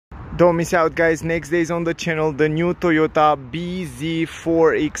Don't miss out, guys. Next days on the channel, the new Toyota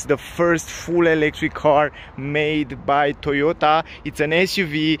bz4x, the first full electric car made by Toyota. It's an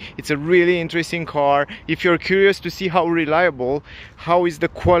SUV. It's a really interesting car. If you're curious to see how reliable, how is the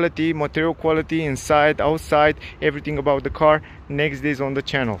quality, material quality inside, outside, everything about the car, next days on the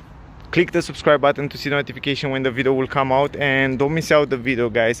channel. Click the subscribe button to see the notification when the video will come out, and don't miss out the video,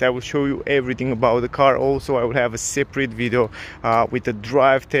 guys. I will show you everything about the car. Also, I will have a separate video with a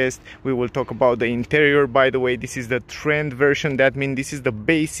drive test. We will talk about the interior. By the way, this is the trend version. That means this is the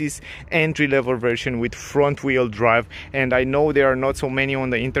basis entry-level version with front wheel drive, and I know there are not so many on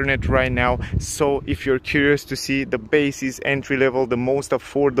the internet right now. So if you're curious to see the basis entry-level, the most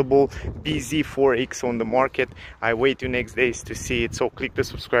affordable bz4x on the market, I wait you next days to see it. So click the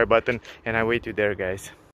subscribe button and I wait you there, guys.